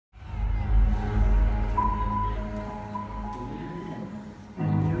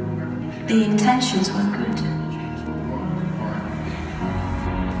The intentions were good.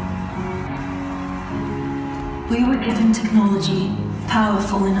 We were given technology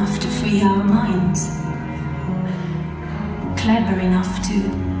powerful enough to free our minds, clever enough to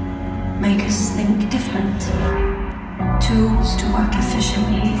make us think different, tools to work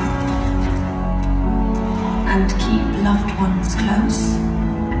efficiently and keep loved ones close.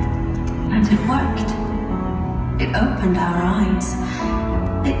 And it worked. It opened our eyes.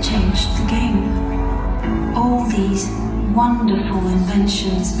 It changed the game. All these wonderful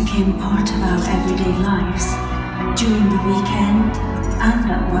inventions became part of our everyday lives, during the weekend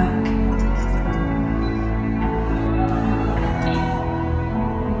and at work.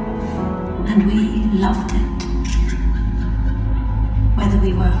 And we loved it. Whether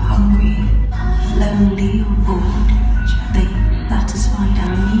we were hungry, lonely or bored, they satisfied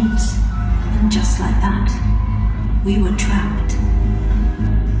our needs. And just like that, we were trapped.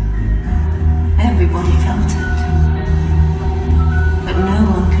 Everybody felt it, but no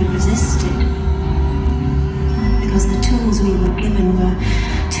one could resist it, because the tools we were given were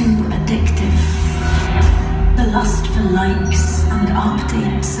too addictive. The lust for likes and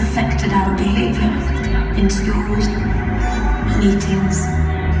updates affected our behavior in schools, meetings,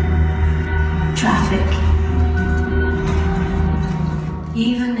 traffic,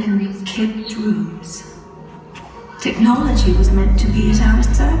 even in kids' rooms. Technology was meant to be at our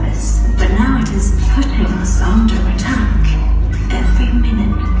service, but now it is putting us under attack. Every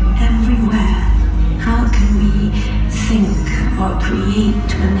minute, everywhere. How can we think or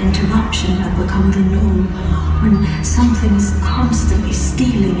create when interruption have become the norm? When something is constantly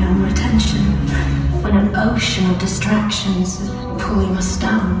stealing our attention? When an ocean of distractions is pulling us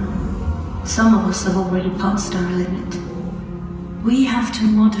down? Some of us have already passed our limit. We have to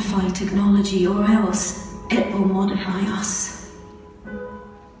modify technology, or else it will modify us.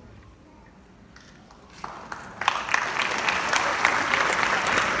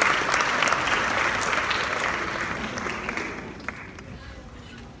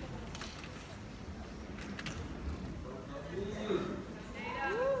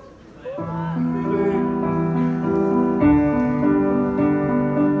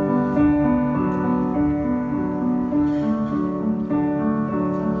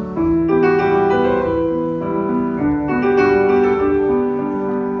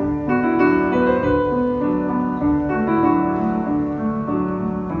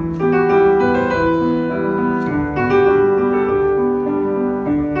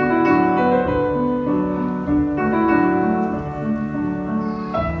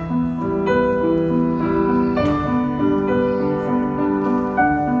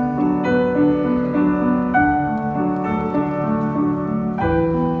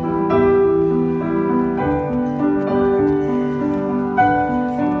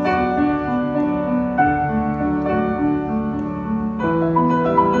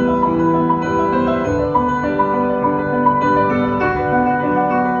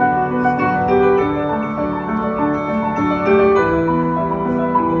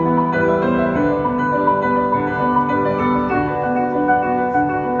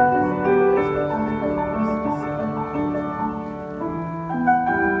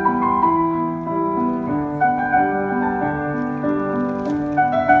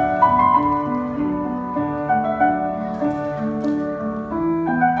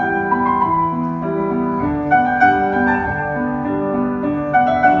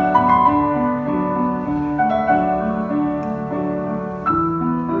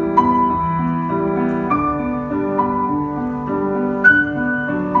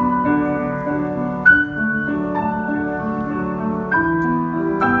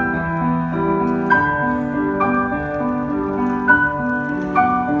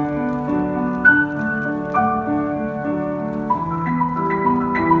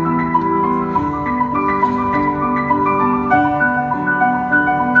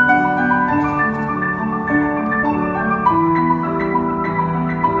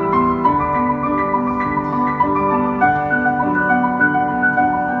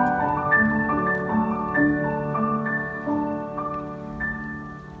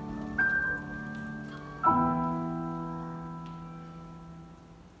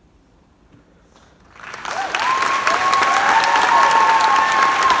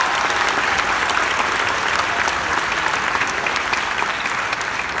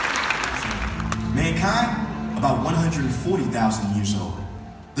 about 140,000 years old.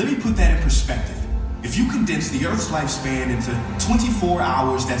 Let me put that in perspective. If you condense the Earth's lifespan into 24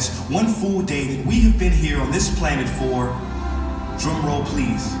 hours, that's one full day that we have been here on this planet for, drum roll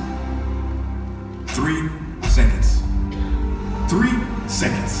please, 3 seconds. 3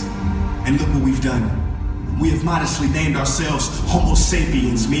 seconds. And look what we've done. We have modestly named ourselves Homo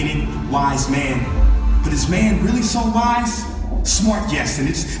sapiens, meaning wise man. But is man really so wise? Smart, yes, and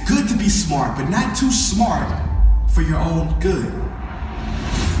it's good to be smart, but not too smart for your own good.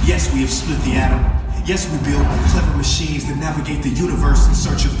 Yes, we have split the atom. Yes, we build clever machines that navigate the universe in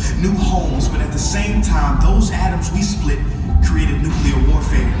search of new homes, but at the same time, those atoms we split created nuclear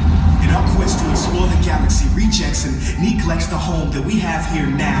warfare. In our quest to explore the galaxy, rejects and neglects the home that we have here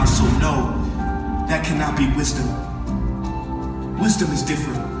now, so no, that cannot be wisdom. Wisdom is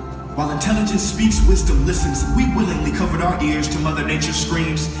different. While intelligence speaks, wisdom listens. We willingly covered our ears to Mother Nature's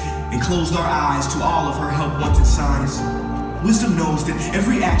screams and closed our eyes to all of her help-wanted signs. Wisdom knows that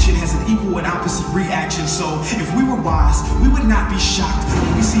every action has an equal and opposite reaction, so if we were wise, we would not be shocked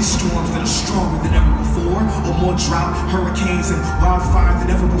when we see storms that are stronger than ever before, or more drought, hurricanes, and wildfire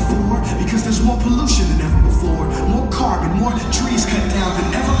than ever before, because there's more pollution than ever before, more carbon, more trees cut down than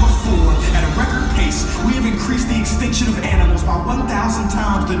ever before. At a record pace, we have increased the extinction of animals by 1,000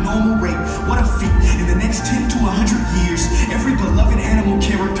 times the normal rate. What a feat. In the next 10 to 100 years, every beloved animal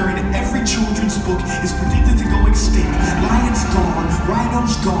character in every children's book is predicted to go extinct. Lions gone,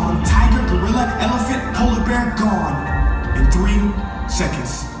 rhinos gone, tiger, gorilla, elephant, polar bear gone. In 3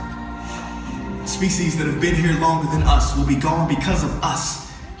 seconds. Species that have been here longer than us will be gone because of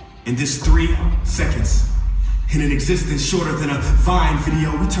us. In this 3 seconds. In an existence shorter than a Vine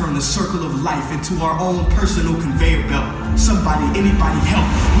video, we turn the circle of life into our own personal conveyor belt. Somebody, anybody help.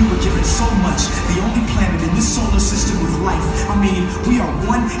 We were given so much. The only planet in this solar system with life. I mean, we are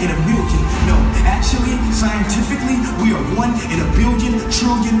 1 in a million. No, actually, scientifically, we are 1 in a billion,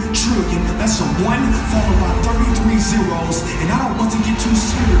 trillion. That's a 1 followed by 33 zeros. And I don't want to get too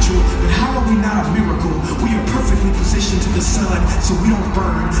spiritual, but how are we not a miracle? We are perfectly positioned to the sun so we don't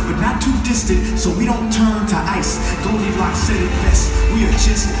burn, but not too distant so we don't turn to ice. Goldilocks said it best. We are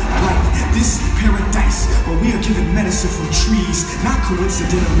just like this paradise where we are given medicine from trees, not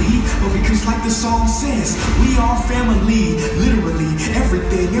coincidentally, but because like the song says, we are family. Literally,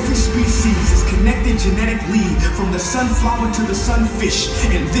 everything, every species is connected genetically, from the sunflower to the sunfish.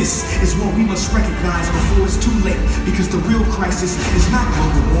 And this is what we must recognize before it's too late, because the real crisis is not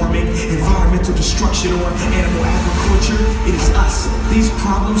global warming, environmental destruction, or animal agriculture. It is us. These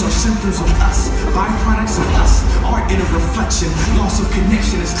problems are symptoms of us, byproducts of us. Our inner reflection, loss of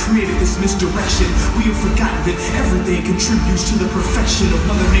connection has created this misdirection. We have forgotten that everything contributes to the perfection of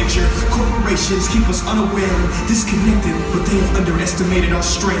Mother Nature. Corporations keep us unaware and disconnected, but they have underestimated our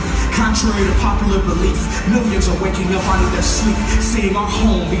strength. Contrary to popular belief, millions are waking up out of their sleep, seeing our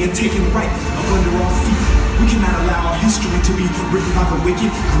home being taken right up under our feet. We cannot allow our history to be written by the wicked,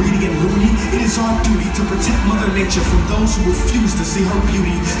 greedy, and loony. It is our duty to protect Mother Nature from those who refuse to see her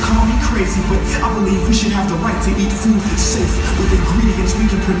beauty. Call me crazy, but I believe we should have the right to eat food that's safe, with ingredients we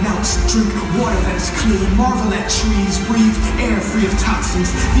can pronounce, drink water that is clean, marvel at trees, breathe air free of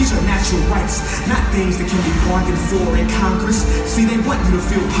toxins. These are natural rights, not things that can be bargained for in Congress. See, they want you to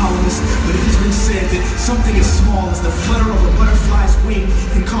feel powerless, but it has been said that something as small as the flutter of a butterfly's wing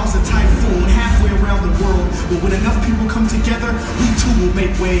can cause a typhoon halfway around the world. But when enough people come together, we too will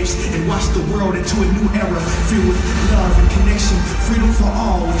make waves and watch the world into a new era filled with love and connection, freedom for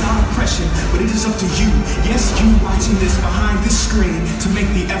all without oppression. But it is up to you, yes, you watching this behind this screen, to make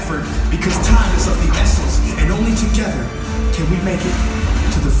the effort, because time is of the essence, and only together can we make it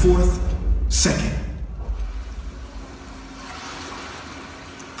to the 4th second.